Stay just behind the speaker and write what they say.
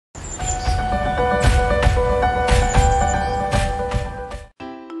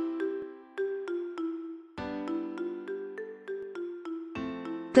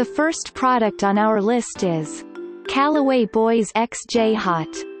The first product on our list is Callaway Boys Xj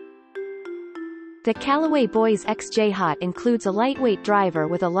Hot. The Callaway Boys Xj Hot includes a lightweight driver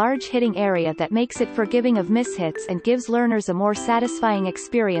with a large hitting area that makes it forgiving of mishits and gives learners a more satisfying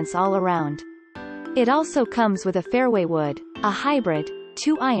experience all around. It also comes with a fairway wood, a hybrid,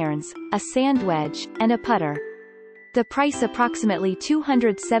 2 irons, a sand wedge, and a putter. The price approximately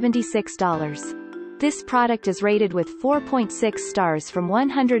 $276. This product is rated with 4.6 stars from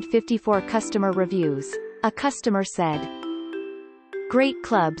 154 customer reviews. A customer said, "Great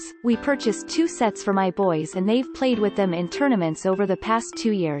clubs, we purchased 2 sets for my boys and they've played with them in tournaments over the past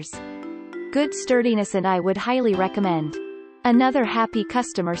 2 years. Good sturdiness and I would highly recommend." Another happy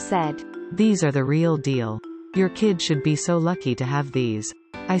customer said, "These are the real deal. Your kid should be so lucky to have these.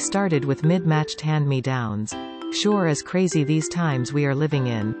 I started with mid-matched hand-me-downs. Sure as crazy these times we are living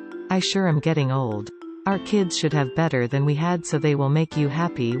in. I sure am getting old. Our kids should have better than we had, so they will make you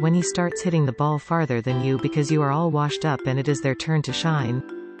happy when he starts hitting the ball farther than you because you are all washed up and it is their turn to shine."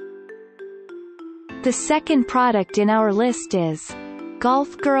 The second product in our list is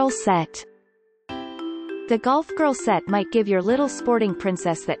Golf Girl Set. The Golf Girl Set might give your little sporting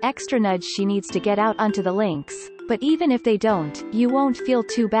princess that extra nudge she needs to get out onto the links, but even if they don't, you won't feel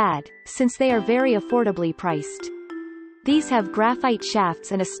too bad, since they are very affordably priced. These have graphite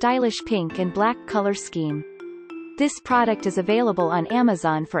shafts and a stylish pink and black color scheme. This product is available on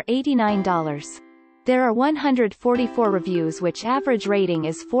Amazon for $89. There are 144 reviews, which average rating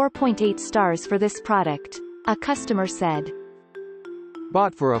is 4.8 stars for this product. A customer said,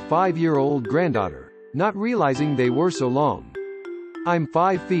 "Bought for a 5-year-old granddaughter, not realizing they were so long. I'm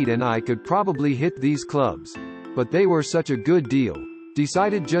 5 feet and I could probably hit these clubs. But they were such a good deal.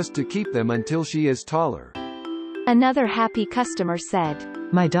 Decided just to keep them until she is taller." Another happy customer said,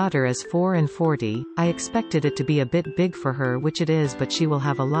 "My daughter is 4 and 40, I expected it to be a bit big for her, which it is, but she will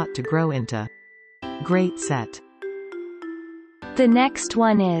have a lot to grow into. Great set." The next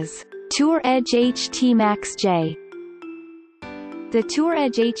one is Tour Edge HT Max J. The Tour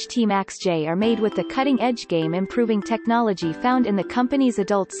Edge HT Max J are made with the cutting-edge game-improving technology found in the company's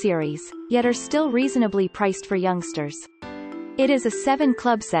adult series, yet are still reasonably priced for youngsters. It is a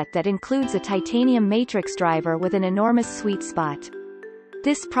 7-club set that includes a titanium matrix driver with an enormous sweet spot.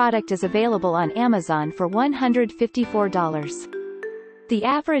 This product is available on Amazon for $154. The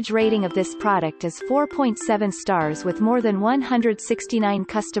average rating of this product is 4.7 stars with more than 169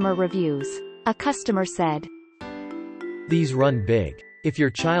 customer reviews. A customer said, "These run big. If your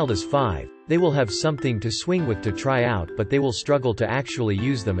child is 5, they will have something to swing with to try out, but they will struggle to actually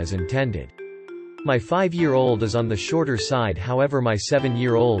use them as intended. My 5-year-old is on the shorter side, however my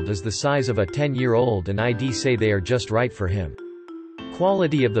 7-year-old is the size of a 10-year-old and I'd say they are just right for him.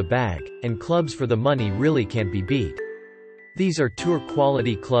 Quality of the bag, and clubs for the money really can't be beat. These are tour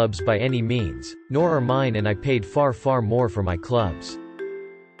quality clubs by any means, nor are mine, and I paid far more for my clubs."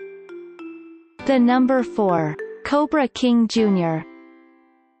 The number 4. Cobra King Jr.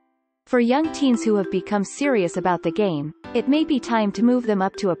 For young teens who have become serious about the game, it may be time to move them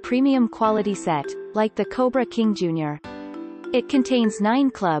up to a premium quality set, like the Cobra King Jr. It contains 9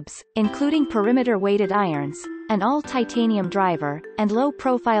 clubs, including perimeter-weighted irons, an all-titanium driver, and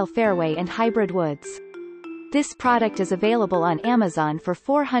low-profile fairway and hybrid woods. This product is available on Amazon for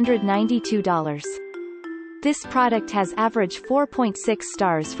 $492. This product has average 4.6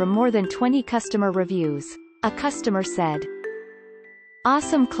 stars from more than 20 customer reviews. A customer said,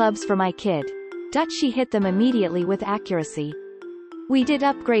 "Awesome clubs for my kid. She hit them immediately with accuracy. We did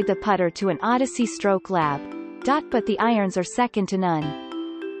upgrade the putter to an Odyssey Stroke Lab. But the irons are second to none."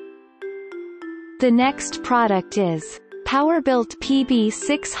 The next product is Powerbilt Pb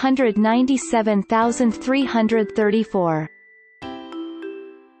 697,334.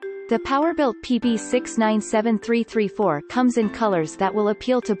 The Powerbilt Pb 697334 comes in colors that will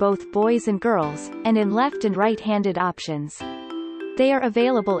appeal to both boys and girls, and in left and right-handed options. They are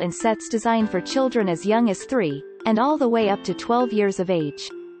available in sets designed for children as young as 3, and all the way up to 12 years of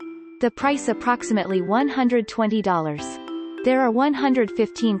age. The price approximately $120. There are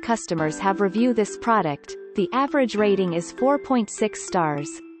 115 customers have reviewed this product. The average rating is 4.6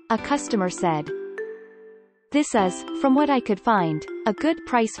 stars. A customer said, "This is, from what I could find, a good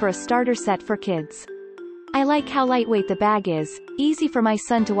price for a starter set for kids. I like how lightweight the bag is, easy for my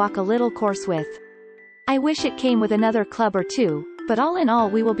son to walk a little course with. I wish it came with another club or 2, but all in all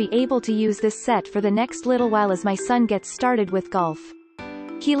we will be able to use this set for the next little while as my son gets started with golf.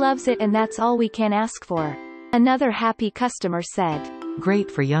 He loves it and that's all we can ask for." Another happy customer said,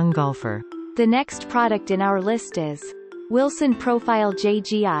 "Great for young golfer." The next product in our list is Wilson Profile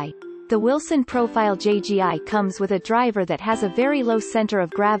Jgi. The Wilson Profile Jgi comes with a driver that has a very low center of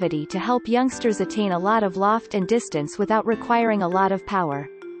gravity to help youngsters attain a lot of loft and distance without requiring a lot of power.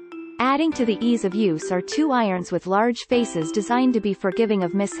 Adding to the ease of use are 2 irons with large faces designed to be forgiving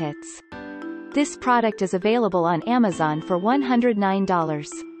of mishits. This product is available on Amazon for $109.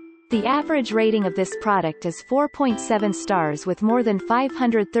 The average rating of this product is 4.7 stars with more than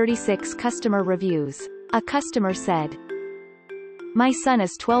 536 customer reviews. A customer said, "My son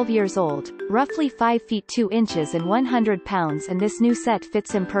is 12 years old, roughly 5 feet 2 inches and 100 pounds, and this new set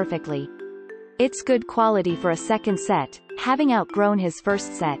fits him perfectly. It's good quality for a second set, having outgrown his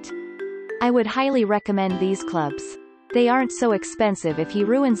first set. I would highly recommend these clubs. They aren't so expensive. If he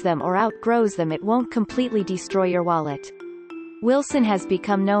ruins them or outgrows them, it won't completely destroy your wallet." Wilson has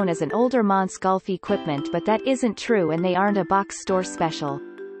become known as an older man's golf equipment, but that isn't true, and they aren't a box store special.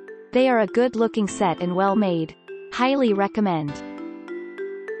 They are a good-looking set and well-made. Highly recommend.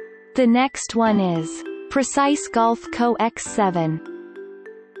 The next one is Precise Golf Co. X7.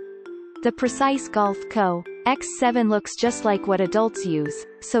 The Precise Golf Co. X7 looks just like what adults use,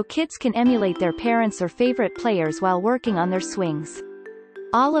 so kids can emulate their parents or favorite players while working on their swings.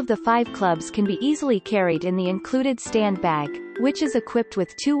 All of the 5 clubs can be easily carried in the included stand bag, which is equipped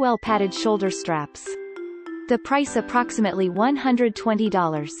with 2 well-padded shoulder straps. The price approximately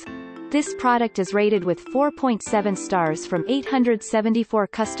 $120. This product is rated with 4.7 stars from 874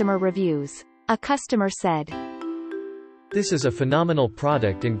 customer reviews. A customer said, "This is a phenomenal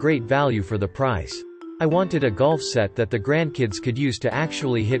product and great value for the price. I wanted a golf set that the grandkids could use to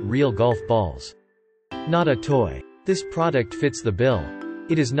actually hit real golf balls. Not a toy. This product fits the bill.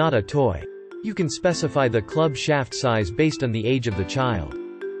 It is not a toy. You can specify the club shaft size based on the age of the child.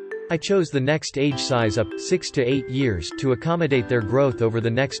 I chose the next age size up, 6 to 8 years, to accommodate their growth over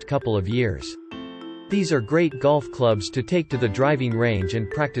the next couple of years. These are great golf clubs to take to the driving range and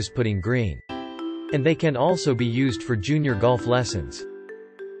practice putting green. And they can also be used for junior golf lessons."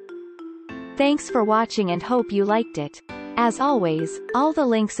 Thanks for watching and hope you liked it. As always, all the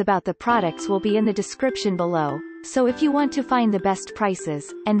links about the products will be in the description below, so if you want to find the best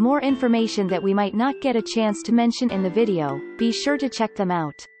prices, and more information that we might not get a chance to mention in the video, be sure to check them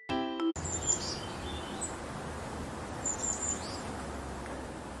out.